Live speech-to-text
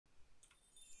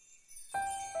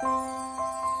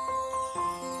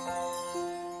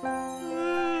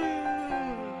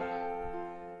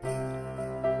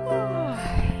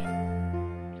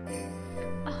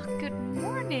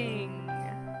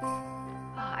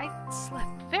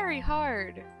slept very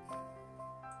hard.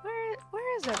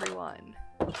 Where is everyone?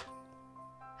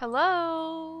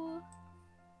 Hello?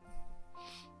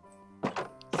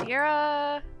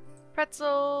 Sierra,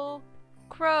 Pretzel,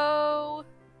 Crow.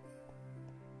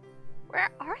 Where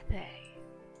are they?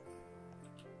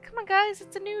 Come on, guys,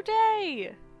 it's a new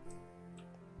day.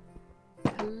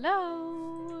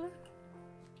 Hello?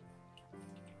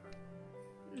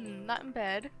 Not in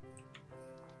bed.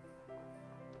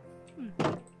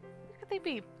 Where could they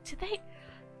be? Did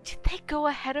they go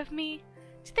ahead of me?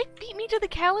 Did they beat me to the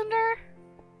calendar?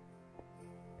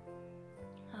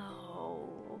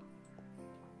 Oh.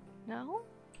 No?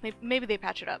 Maybe they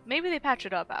patch it up. Maybe they patch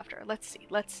it up after. Let's see.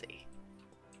 Let's see.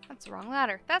 That's the wrong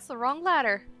ladder. That's the wrong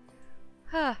ladder.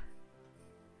 Huh.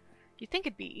 You'd think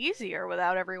it'd be easier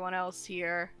without everyone else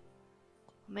here.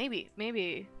 Maybe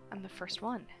I'm the first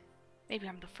one. Maybe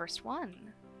I'm the first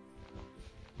one.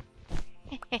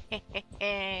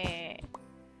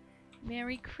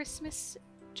 Merry Christmas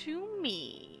to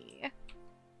me.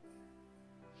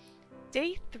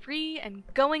 Day 3 and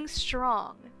going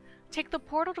strong. Take the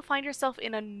portal to find yourself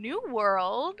in a new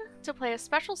world to play a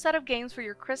special set of games for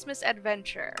your Christmas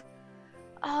adventure.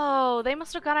 Oh, they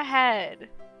must have gone ahead.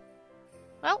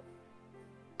 Well,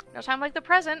 no time like the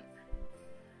present.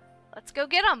 Let's go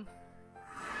get them.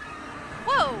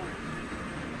 Whoa!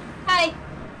 Hi!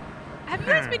 Have you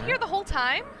guys been here the whole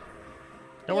time?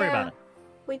 Don't worry about it.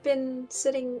 We've been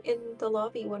sitting in the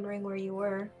lobby wondering where you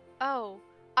were. Oh,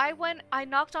 I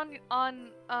knocked on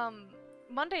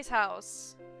Munday's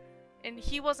house, and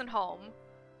he wasn't home.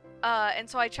 And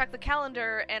so I checked the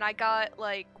calendar, and I got,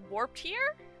 like, warped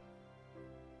here?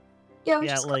 Yeah, we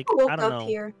just woke I don't up know.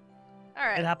 here.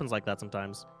 Alright. It happens like that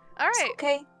sometimes. Alright.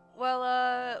 Okay.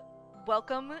 Well,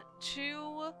 welcome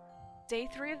to day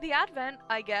 3 of the Advent,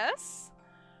 I guess.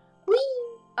 Whee!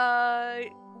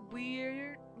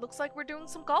 Looks like we're doing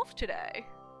some golf today.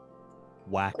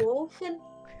 Whack. Golfing.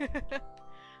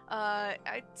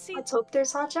 I see. Let's hope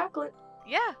there's hot chocolate.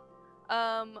 Yeah.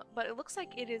 But it looks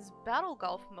like it is battle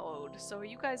golf mode. So are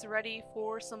you guys ready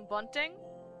for some bunting?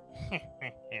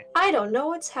 I don't know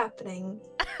what's happening.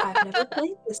 I've never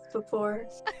played this before.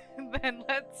 Then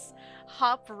let's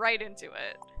hop right into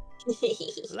it.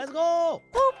 Let's go!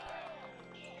 Boop.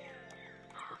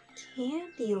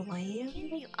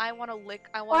 Candyland. I want to lick.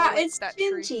 I want Wow, to lick it's that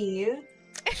tree.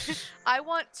 Gingy. I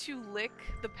want to lick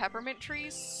the peppermint tree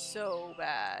so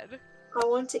bad. I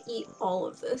want to eat all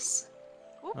of this.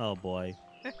 Oh boy.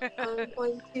 I'm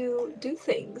going to do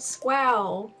things.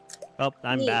 Wow. Oh,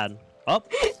 I'm Neat. bad. Oh,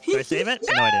 did I save it?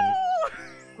 No, I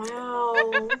didn't.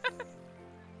 Wow.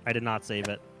 I did not save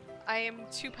it. I am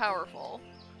too powerful.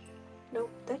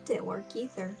 Nope, that didn't work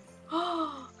either.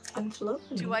 I'm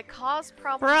floating. Do I cause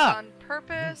problems Bruh. on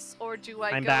purpose, or do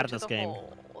I I'm go bad at to this the game.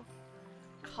 hole?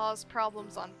 Cause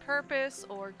problems on purpose,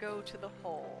 or go to the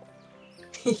hole?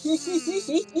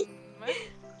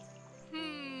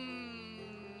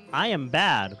 I am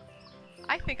bad.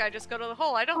 I think I just go to the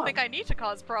hole. I don't think I need to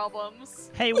cause problems.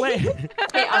 Hey, wait.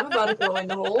 Hey, I'm about to go in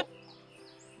the hole.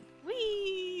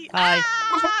 Whee! Hi.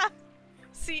 Ah!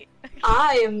 See,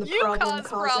 I am the You problem cause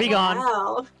causer. Be gone.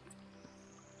 Wow.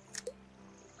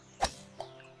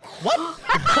 What?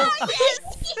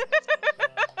 yes!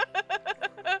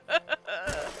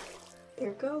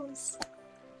 There goes.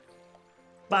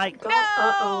 Bye. God. No!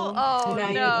 Uh-oh. Oh Now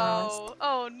you no! lost.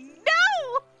 Oh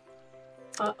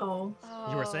no! Uh-oh.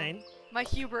 You were Oh, saying? my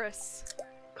hubris.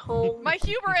 Calm. My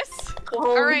hubris! Calm.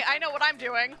 Alright, I know what I'm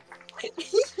doing.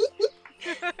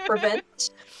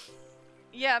 Prevent.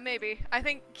 Yeah, maybe. I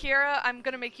think, Kiera, I'm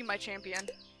gonna make you my champion.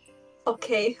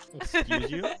 Okay.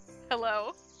 Excuse you?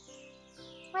 Hello?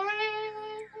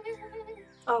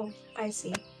 Oh, I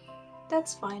see.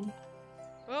 That's fine.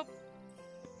 Whoop.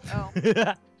 Oh.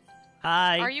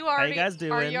 Hi. Are you already? How you guys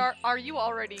doing? Are you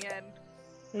already in?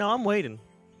 No, I'm waiting.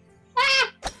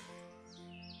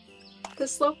 The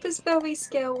slope is very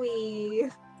scary.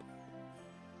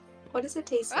 What does it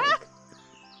taste Ah! like?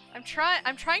 I'm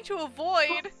trying to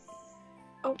avoid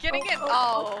Oh, getting oh, it.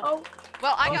 Oh.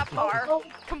 Well, I Oh, got oh, par. oh.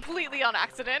 Completely on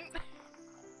accident.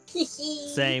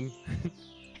 Same.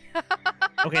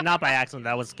 Okay, not by accident.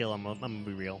 That was skill. I'm gonna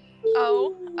be real.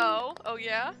 Oh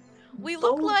yeah. We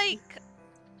look Both.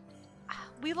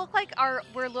 like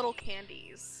we're little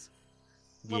candies.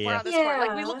 When we're Yeah. on this part.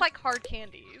 Like we Yeah. look like hard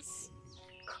candies.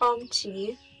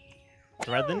 Crunchy.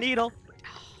 Thread the needle.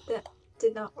 That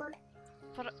did not work.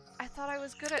 But I thought I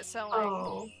was good at sewing.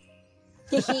 Oh.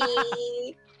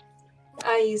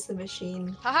 I used the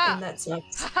machine, Haha. and that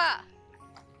sucks. Haha!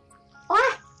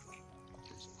 Ah!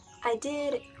 I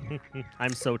did.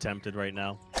 I'm so tempted right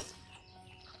now.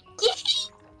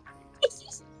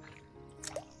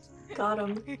 Got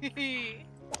him.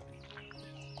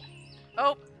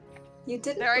 Oh, You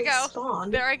didn't there I go. respawn.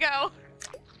 There I go.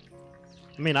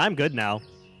 I mean, I'm good now.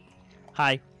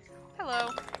 Hi. Hello.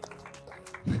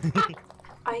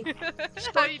 I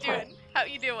How you doing? How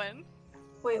you doing?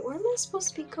 wait. Where am I supposed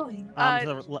to be going?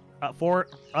 For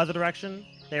other direction.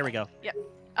 There we go.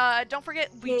 Don't forget,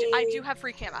 I Yay. do have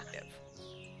free cam active.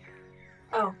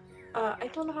 Oh. I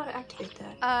don't know how to activate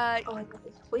that. Oh,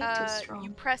 it's way too strong.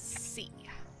 You press C.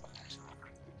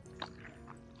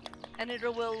 And it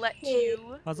will let Yay.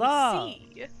 you Huzzah!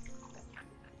 see.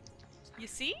 You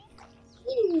see?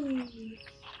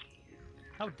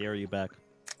 How dare you, Beck?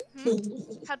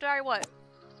 How dare I what?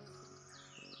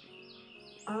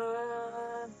 How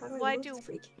do Why I move do- the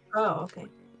freak? Oh, okay.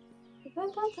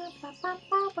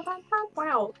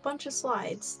 Wow, bunch of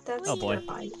slides. That's Oh, boy.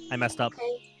 terrifying. I messed up.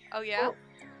 Okay. Oh yeah? Oh,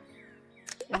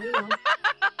 I know.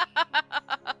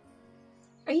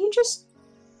 Are you just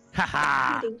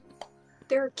Haha! eating?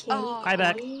 There are candy Oh. Hi,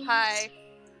 Beck. corns. Hi.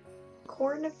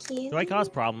 Corn of candy. Do I cause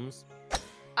problems?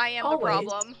 I am Always. the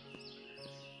problem.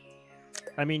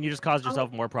 I mean, you just caused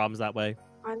yourself more problems that way.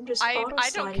 I'm just I don't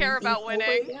auto-sliding care the about whole way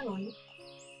winning. down.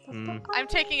 Mm. I'm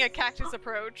taking a cactus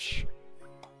approach.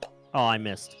 Oh, I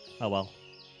missed. Oh well.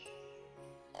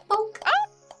 Bonk. Oh!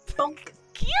 Bonk.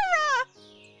 Kiera!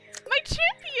 My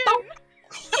champion!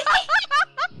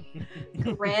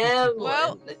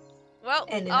 Gremlin. Well,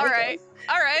 And in alright.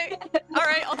 Alright.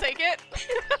 Alright, I'll take it.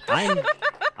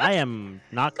 I am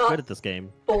not God. good at this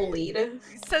game. Bullied.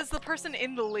 Says the person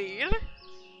in the lead.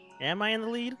 Am I in the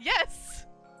lead? Yes!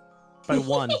 By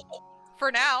one.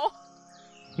 For now.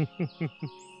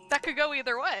 That could go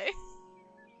either way.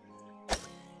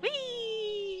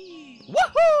 Whee!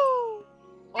 Woohoo!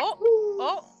 Oh!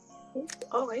 Oh!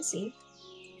 Oh, I see.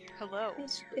 Hello.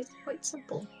 It's quite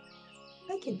simple.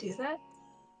 I can do that.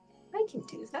 I can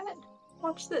do that.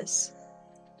 Watch this.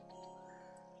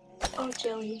 Oh,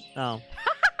 jelly. Oh,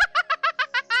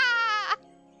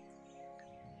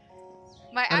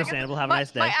 My understandable. Have a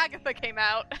nice day. My Agatha came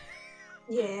out.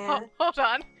 Yeah. Oh, hold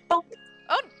on. Bonk.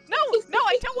 Oh, no! No,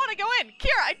 I don't want to go in!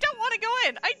 Kiera, I don't want to go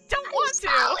in! I don't want to!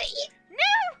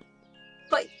 No!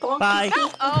 But bonk Bye. is being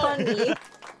Oh. funny.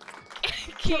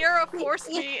 Kiera forced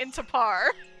me into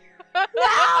par.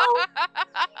 No!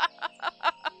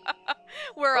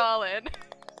 We're all in.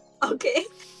 Okay.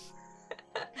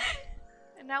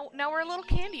 And now we're a little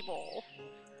candy bowl.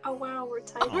 Oh wow, we're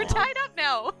tied. We're now. tied up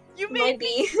now. You Might made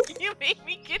me. be. You made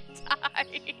me get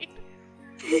tied.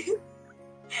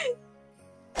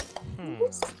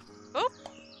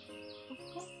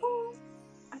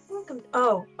 I feel like I'm.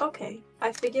 Oh, okay.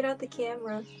 I figured out the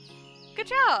camera. Good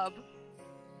job.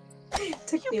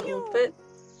 Took me a Pew, little pew. bit.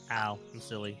 Ow, I'm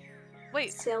silly.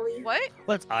 Wait. Silly. What?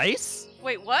 What's ice?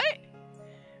 Wait. What?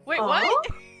 Wait. Aw. What?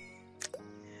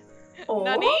 Oh.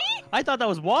 Nani? I thought that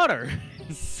was water.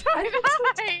 So I did think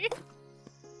so I.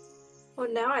 Well,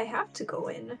 now I have to go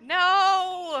in. No.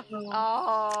 Oh.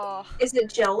 Oh. Is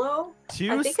it Jello?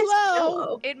 Too I think slow. it's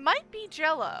Jello. It might be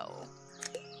Jello.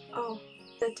 Oh,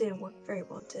 that didn't work very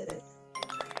well, did it?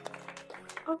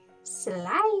 Oh,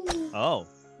 slide. Oh,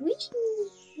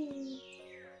 Whee!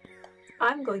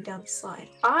 I'm going down the slide.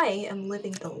 I am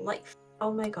living the life.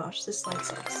 Oh my gosh, this slide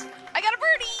sucks. I got a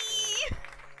birdie.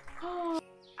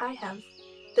 I have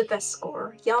the best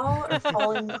score. Y'all are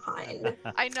falling behind.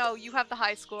 I know you have the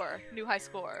high score. New high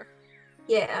score.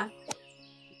 Yeah.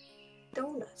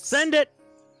 Donuts. send it.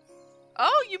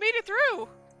 Oh, you made it through.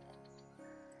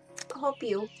 I'll help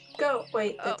you. Go.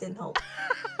 Wait, that Oh. didn't help.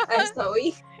 I'm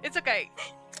sorry. It's okay.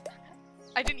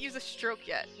 I didn't use a stroke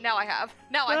yet. Now I have.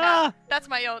 Now I Ah! have. That's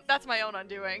my own. That's my own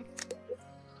undoing.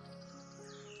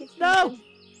 No!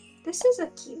 This is a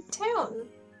cute town.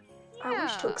 I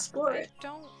wish to Yeah, explore I it.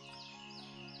 don't.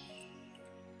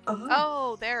 Oh.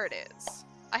 Oh, there it is.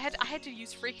 I had to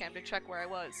use free cam to check where I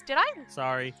was. Did I?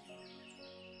 Sorry.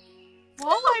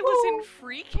 While I was in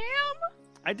free cam,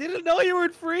 I didn't know you were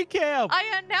in free camp.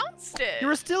 I announced it. You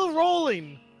were still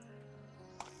rolling.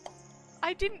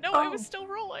 I didn't know Oh. it was still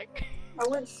rolling. I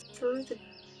went through the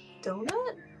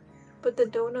donut, but the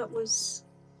donut was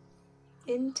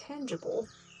intangible.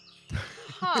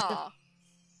 Huh.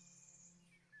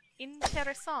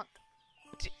 Interessant.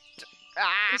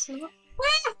 Ah. It's not.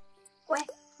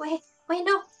 Wait,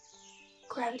 no!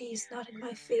 Gravity is not in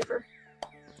my favor.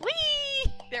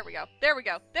 Whee! There we go. There we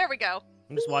go. There we go.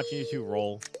 I'm just watching you two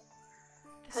roll.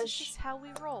 This is Hush. just how we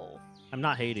roll. I'm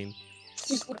not hating.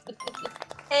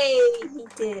 Hey, he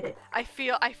did it. I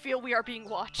feel we are being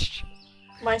watched.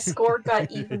 My score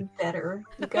got even better.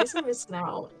 You guys are missing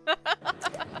out.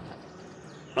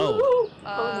 Oh. Oh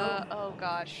no. Oh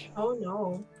gosh. Oh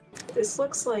no. This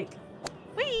looks like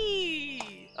Whee!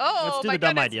 Oh, Let's do my the dumb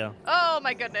goodness. idea. Oh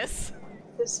my goodness.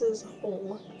 This is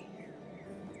whole.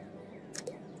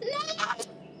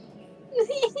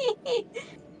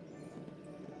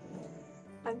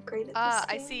 I'm great at this Ah,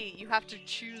 I game. see. You have to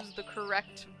choose the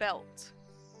correct belt.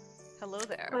 Hello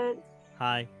there. But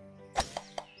Hi.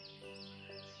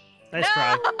 Nice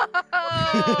try.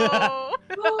 No!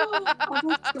 I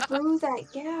went through that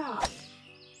gap.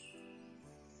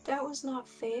 That was not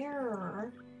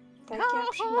fair. That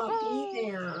gap should not be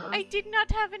there. I did not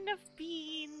have enough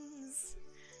beans.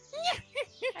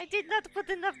 I did not put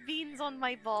enough beans on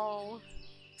my ball.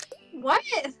 What?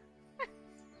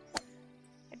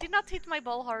 I did not hit my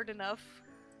ball hard enough.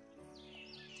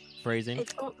 Phrasing. I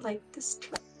don't like this.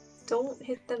 Don't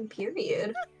hit them,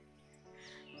 period.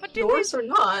 But Yours or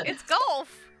not. it's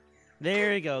golf.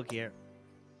 There you go, Kiera.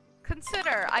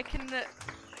 Consider, I can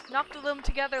knock them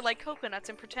together like coconuts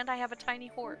and pretend I have a tiny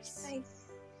horse.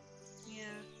 Yeah.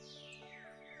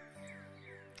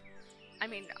 I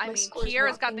mean, score's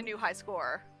Kiera's got the rocking. new high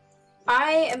score.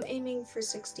 I am aiming for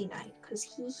 69, because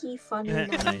he funny Nice.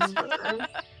 number.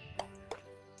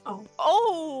 Oh.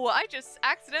 Oh, I just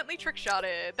accidentally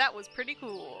trick-shotted. That was pretty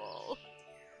cool.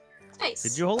 Nice.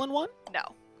 Did you hole in one? No.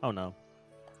 Oh no.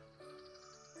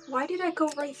 Why did I go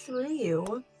right through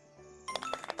you?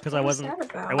 Because What I was wasn't. that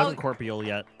about? I wasn't corporeal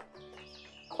yet.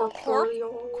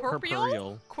 Corporeal.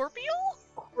 Corporeal? Corporeal?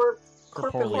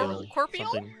 Corporeal.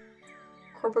 Corporeal? Something.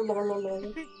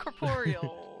 Corporeal.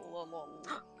 Corporeal.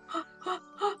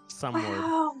 Some word.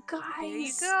 Wow, guys. There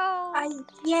you go. I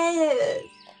get it.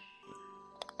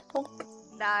 Oh,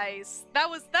 Nice. That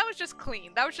was just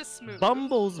clean. That was just smooth.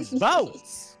 Bumbles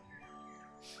boats.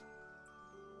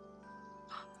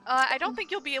 I don't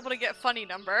think you'll be able to get funny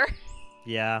number.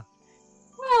 Yeah.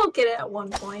 I'll get it at one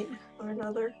point or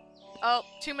another. Oh,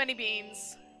 too many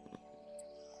beans.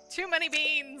 Too many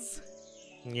beans.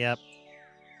 Yep.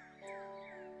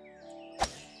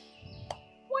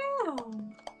 Wow.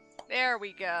 There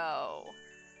we go.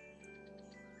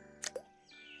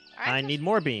 I need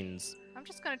more beans. I'm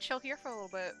just gonna chill here for a little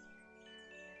bit.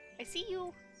 I see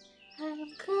you. I'm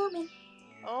coming.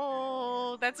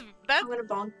 Oh, that's I'm gonna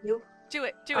bonk you. do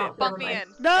it, Oh, it. Bunk never me mind.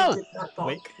 in. I No. did not bonk.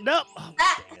 Wait. No. Oh,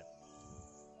 Ah! dang it.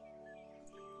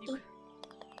 You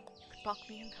bunk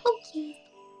me in. Okay.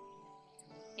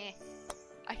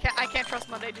 I can't trust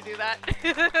Monday to do that.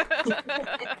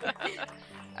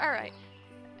 All right.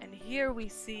 And here we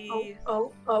see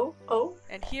Oh.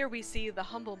 and here we see the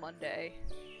humble Monday.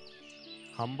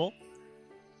 Humble?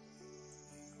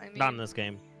 I mean, Not in this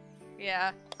game.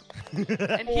 yeah.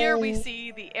 And here we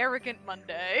see the arrogant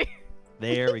Monday.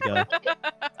 There we go.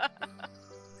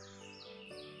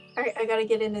 Alright, I gotta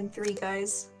get in 3,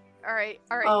 guys. All right.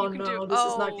 Oh you can no, do. this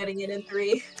is oh. not getting in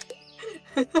 3.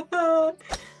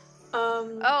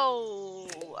 Oh,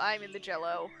 I'm in the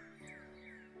Jello.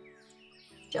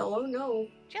 Jello, no.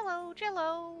 Jello.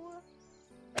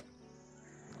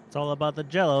 It's all about the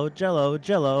jello, jello,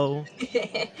 jello.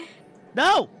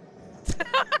 No!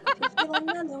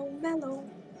 Mellow.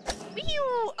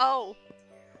 Whew! Oh,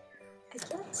 I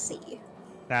can't see.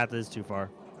 That is too far.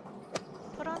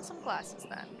 put on some glasses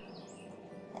then.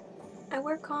 I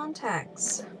wear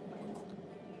contacts.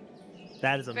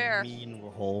 That is a Fair. mean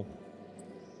hole.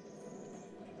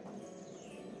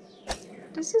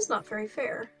 This is not very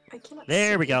fair. I cannot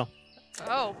There see. we go.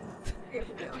 Oh, There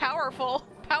we go.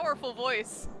 powerful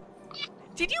voice.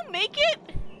 Did you make it?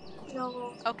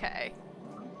 No. Okay.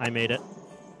 I made it.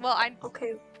 Well, I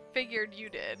Okay. figured you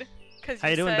did. Cause How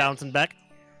you doing, said, bouncing back?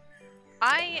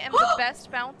 I am the best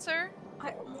bouncer.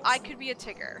 I almost... I could be a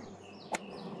Tigger.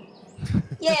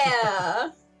 Yeah.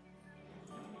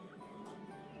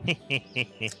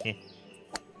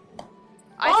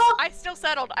 I still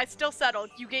settled.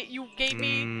 You gave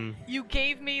me Mm, you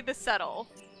gave me the settle.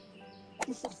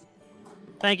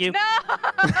 thank you. No!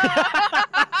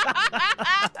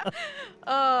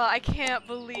 Oh, I can't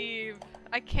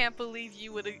believe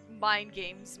you would mind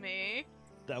games me.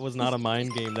 That was not a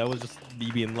mind game. That was just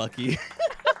me being lucky.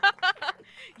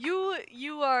 You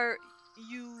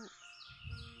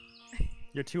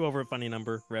You're 2 over a funny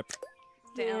number. Rip.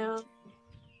 damn. Yeah.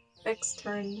 Beck's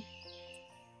turn.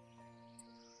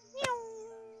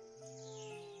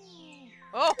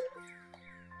 Oh.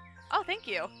 Oh, thank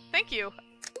you.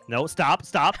 No, stop,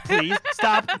 please,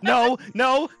 stop. No,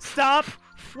 stop.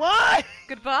 What?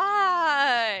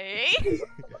 Goodbye.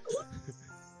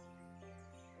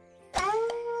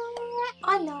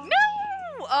 Oh no.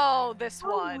 No! Oh, this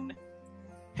one.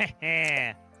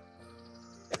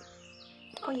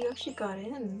 Oh, you actually got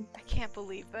in. I can't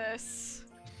believe this.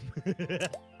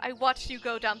 I watched you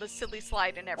go down the silly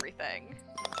slide and everything.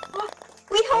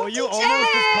 We Oh, Oh, you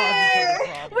almost just caused each other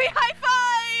problems. We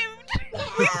high-fived!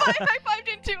 We high-fived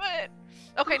into it!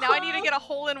 Okay, now I need to get a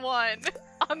hole-in-one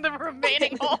on the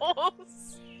remaining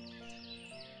holes.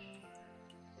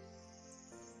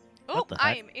 Oh,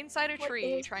 I am inside a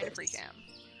tree trying to free cam.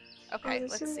 Okay,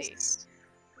 let's see.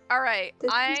 Alright,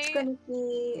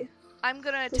 I'm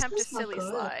gonna attempt a silly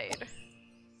slide.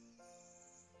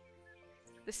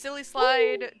 The silly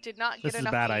slide did not get enough. This is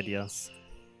a bad idea.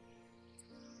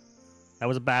 That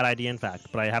was a bad idea, in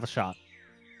fact, but I have a shot.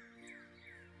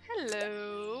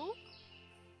 Hello.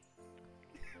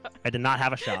 I did not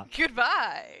have a shot.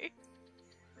 Goodbye.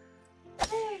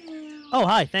 Oh,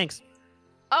 hi, thanks.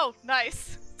 Oh,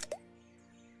 nice.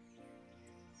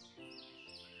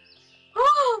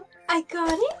 Oh, I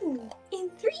got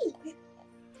in 3.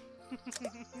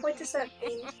 What does that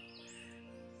mean?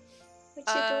 What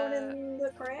you doing in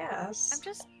the grass? I'm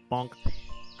just Bonk.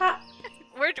 Ah.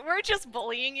 We're just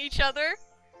bullying each other,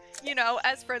 you know,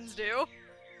 as friends do.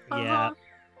 Yeah.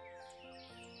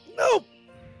 No.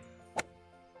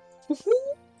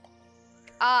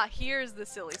 Ah, here's the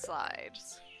silly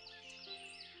slides.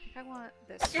 I think I want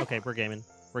this. Okay, we're gaming.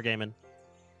 We're gaming.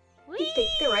 You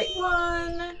picked the right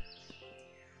one.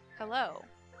 Hello.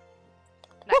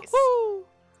 Nice.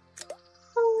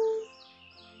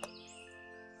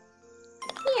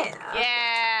 Yeah.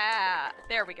 Yeah.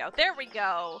 There we go. There we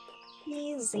go.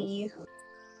 Easy.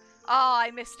 Oh,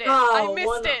 I missed it. Oh, I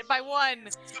missed it by 1.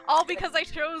 All because I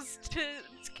chose to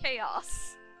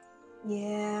chaos.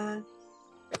 Yeah.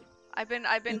 I've been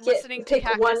listening to pick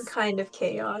Cactus. one kind of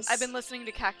chaos. I've been listening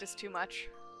to Cactus too much.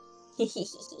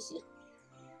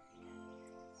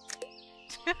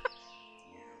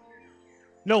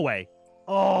 No way.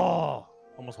 Oh,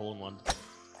 almost hole in one.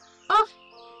 Oh.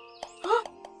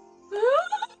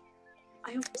 I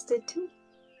almost did too.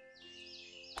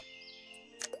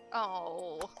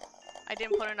 Oh, I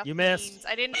didn't put enough You missed. beans.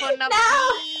 I didn't put enough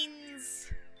No! beans.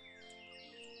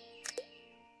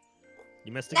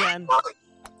 You missed again.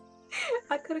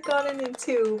 I could have gotten in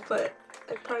 2, but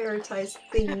I prioritized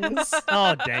things.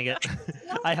 Oh, dang it.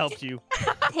 I helped you.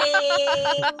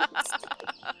 Thanks.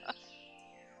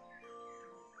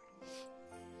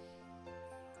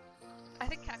 I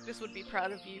think Cactus would be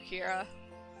proud of you, Kiera.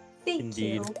 Thank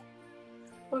Indeed. you.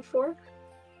 What for?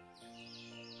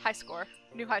 High score.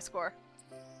 New high score.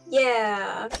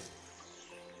 Yeah.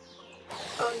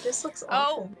 Oh, this looks Oh.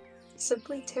 awful.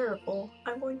 Simply terrible.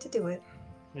 I'm going to do it.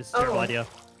 It's a terrible Oh. idea.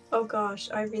 Oh gosh,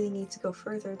 I really need to go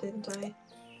further, didn't I?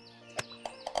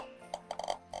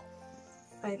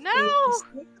 I've No!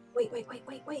 made a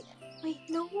mistake. Wait,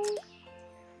 no!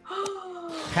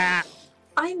 Ha!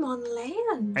 I'm on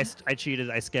land! I cheated.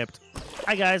 I skipped.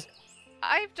 Hi, guys.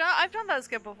 I've done that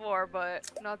skip before, but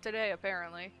not today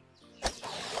apparently.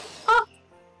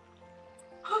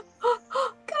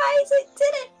 Guys, I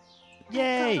did it!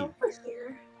 Yay! I got over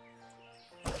here.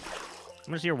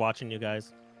 I'm just here watching you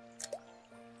guys.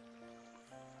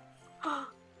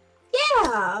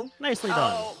 Yeah! Nicely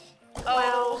done. Oh,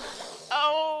 oh,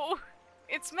 oh!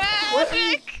 It's magic. What are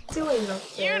you doing up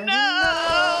there? You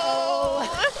know.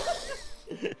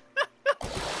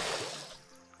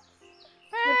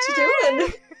 What you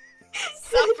doing?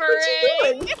 Suffering.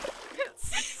 What you doing?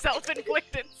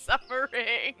 Self-inflicted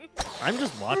suffering. I'm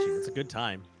just watching. It's a good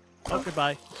time. Oh,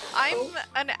 goodbye. I'm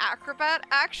an acrobat,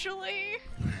 actually.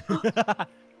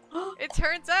 It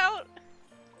turns out.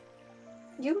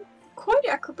 You quite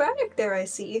acrobatic there, I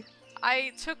see.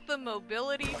 I took the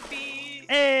mobility fee.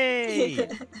 Hey!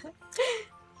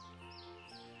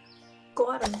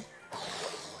 Go at him.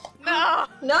 No!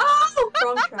 No!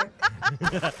 Wrong track.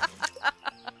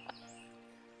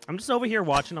 I'm just over here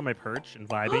watching on my perch and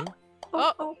vibing.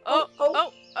 Oh!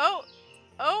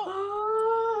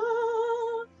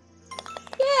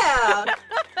 Yeah!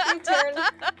 Your turn.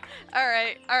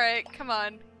 Alright, come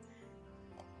on.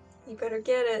 You better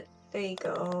get it. There you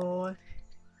go.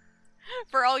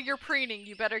 For all your preening,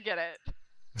 you better get it.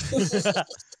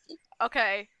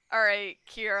 Okay, alright,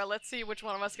 Kiera, let's see which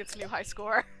one of us gets new high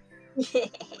score.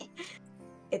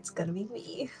 It's gonna be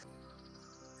me.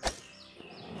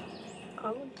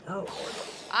 Oh no.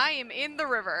 I am in the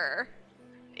river.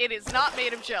 It is not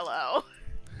made of jello.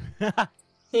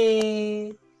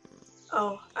 Hey.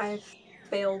 Oh, I've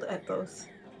failed at both.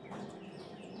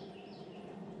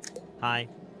 Hi.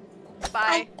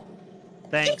 Bye.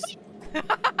 Thanks.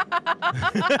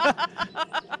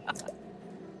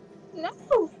 No!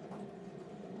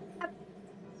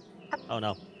 Oh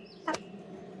no.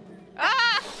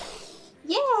 Ah!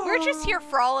 Yeah! We're just here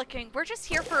frolicking. We're just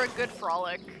here for a good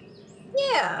frolic. Oh,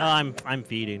 Yeah! I'm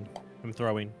feeding. I'm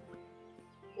throwing.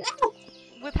 No!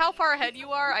 With how far ahead you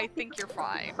are, I think you're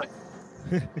fine.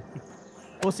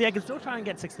 Well, see, I can still try and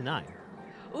get 69.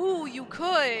 Ooh, you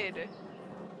could.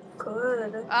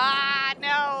 Good. Ah,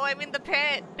 no, I'm in the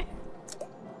pit.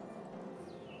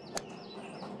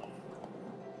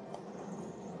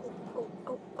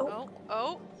 Oh.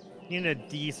 Oh. You need a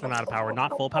decent amount of power.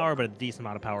 Not full power, but a decent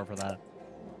amount of power for that.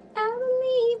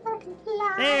 I believe I can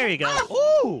fly. There you go.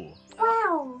 Ooh!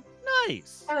 Wow.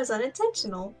 Nice! That was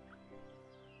unintentional.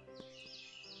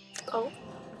 Oh,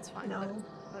 That's fine. no.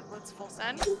 Let's full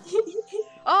send.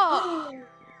 Oh!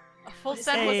 A full What is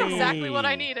send was that? exactly what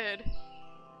I Hey. needed.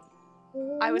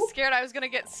 I was scared I was gonna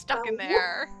get stuck in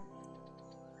there.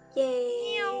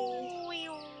 Yay.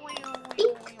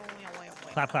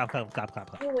 Clap, clap, clap, clap, clap,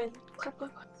 clap. You win. Clap,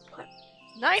 clap, clap, clap.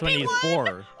 So I need 91!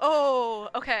 4. Oh,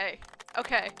 okay.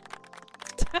 Okay.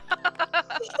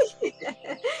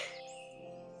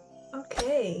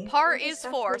 Okay. Par What is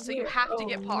happening 4, so you here? have to Oh,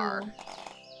 get par. no.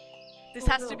 This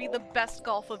Oh, has to be no. the best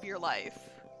golf of your life.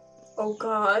 Oh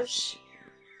gosh.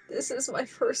 This is my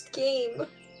first game.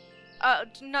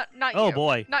 Not Oh you.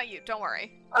 boy. Not you, don't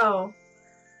worry. Oh.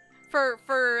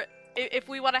 If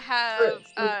we want to have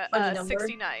funny number.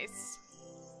 60 nice.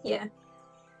 Yeah.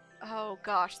 Oh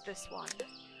gosh, this one.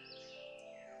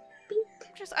 Beep.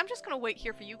 I'm just gonna wait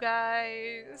here for you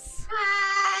guys.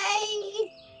 Hi.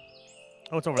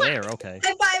 Oh, it's over there. Okay.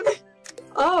 High five.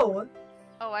 Oh.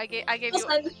 Oh, I gave you.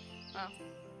 Listen.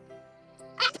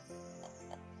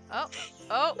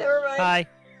 Oh, Never mind. Hi.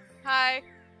 hi.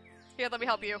 Here, let me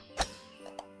help you.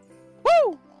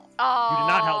 Woo! Oh. You did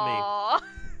not help me.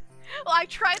 Well, I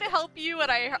try to help you,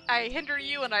 and I hinder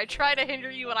you, and I try to hinder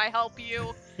you, and I help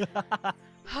you.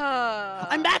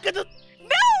 I'm back at the.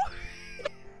 No!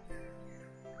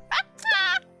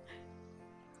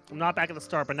 I'm not back at the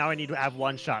start, but now I need to have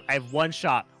one shot. I have one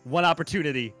shot, one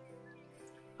opportunity.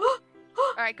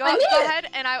 All right, go I made it! ahead,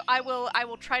 and I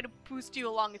will try to boost you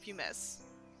along if you miss.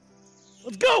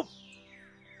 Let's go!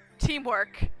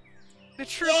 Teamwork, the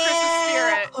true Christmas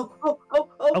spirit. Oh.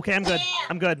 Okay, I'm good. Yeah.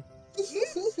 I'm good.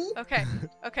 Okay,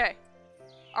 okay.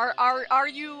 Are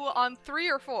you on 3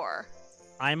 or 4?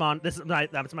 I'm on. That's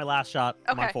my last shot.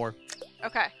 I'm on Okay. 4.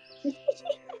 Okay.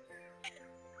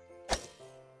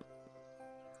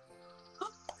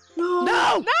 No.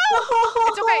 No!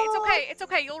 It's okay. It's okay. It's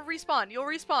okay. You'll respawn. You'll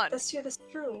respawn. That's true. That's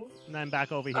true. And I'm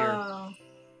back over here. Oh.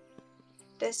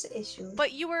 That's the issue. But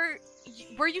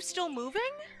were you still moving?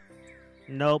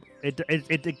 Nope. It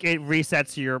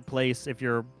resets your place if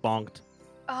you're bonked.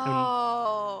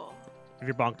 Oh. If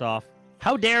you're bonked off.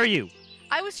 How dare you?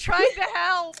 I was trying to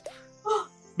help.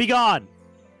 Be gone!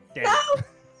 Damn. No!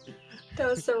 That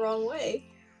was the wrong way.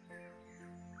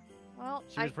 Well,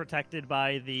 She was protected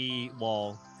by the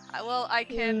wall. I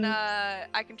can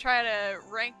try to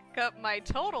rank up my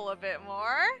total a bit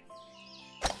more.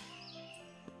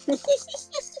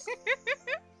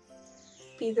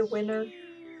 Be the winner.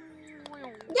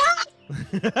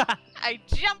 I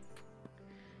jump.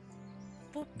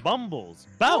 Boop, Bumbles.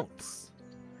 Bounce.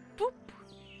 boop,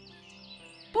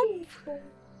 boop.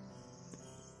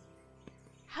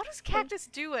 How does Cactus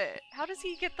do it? How does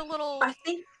he get the little? I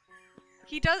think.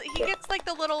 He gets like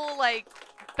the little like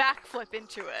backflip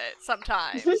into it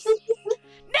sometimes.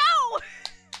 No!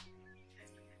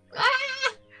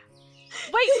 Ah!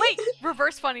 Wait.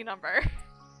 Reverse funny number.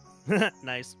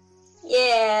 Nice.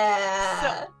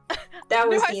 Yeah. That New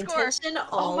was high the score. intention Oh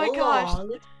all my gosh.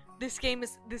 along. This game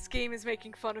is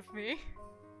making fun of me.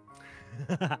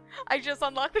 I just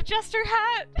unlocked the Jester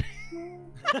hat.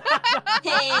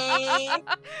 Hey.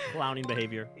 Clowning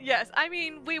behavior. Yes, I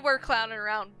mean we were clowning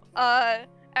around.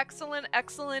 Excellent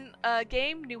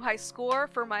game. New high score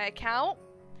for my account.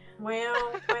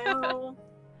 Wow.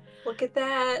 Look at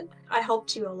that. I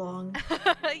helped you along.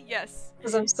 Yes,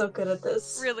 Because I'm so good at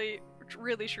this. really,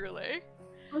 truly.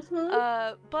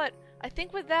 Mhm. But I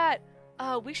think with that,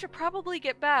 we should probably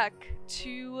get back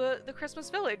to the Christmas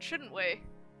village, shouldn't we?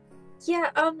 Yeah,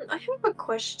 I have a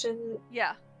question.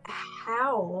 Yeah.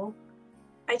 How?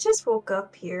 I just woke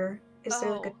up here. Is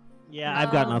there like a... Yeah,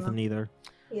 I've got Oh. nothing either.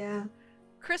 Yeah.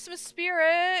 Christmas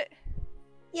spirit!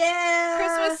 Yeah!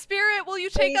 Christmas spirit, will you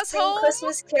Can take you us sing home?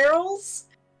 Christmas carols?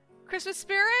 Christmas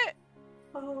spirit?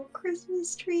 Oh,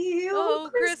 Christmas tree. Oh,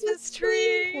 Christmas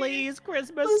tree! Please,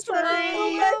 Christmas Please let me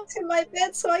tree. go back to my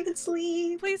bed so I can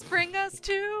sleep. Please bring us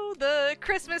to the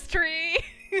Christmas tree!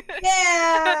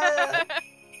 Yeah!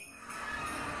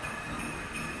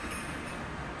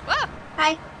 Ah,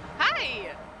 Hi.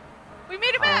 hi! We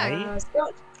made it back! Hi.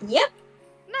 Yep.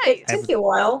 Nice! It took you a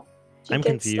while. Did you I'm get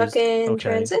confused. stuck in Okay.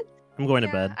 transit? I'm going to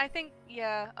Yeah, bed. I think,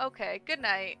 okay, good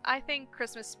night. I think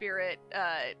Christmas spirit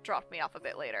dropped me off a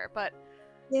bit later, but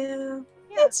Yeah.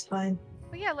 yeah. It's fine.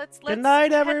 But yeah, let's Good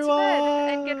night, head to bed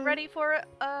and get everyone! ready for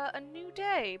a new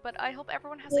day. But I hope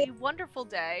everyone has a wonderful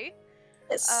day.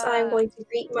 Yes, I'm going to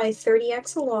greet my 30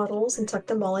 axolotls and tuck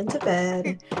them all into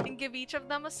bed. And give each of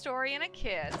them a story and a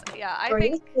kiss. Yeah, I Or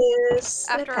think a kiss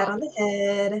and a after pat all- on the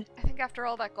head. I think after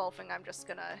all that golfing, I'm just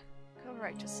gonna go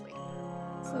right to sleep.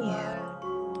 So,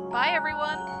 Yeah. bye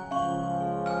everyone.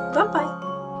 Bye-bye.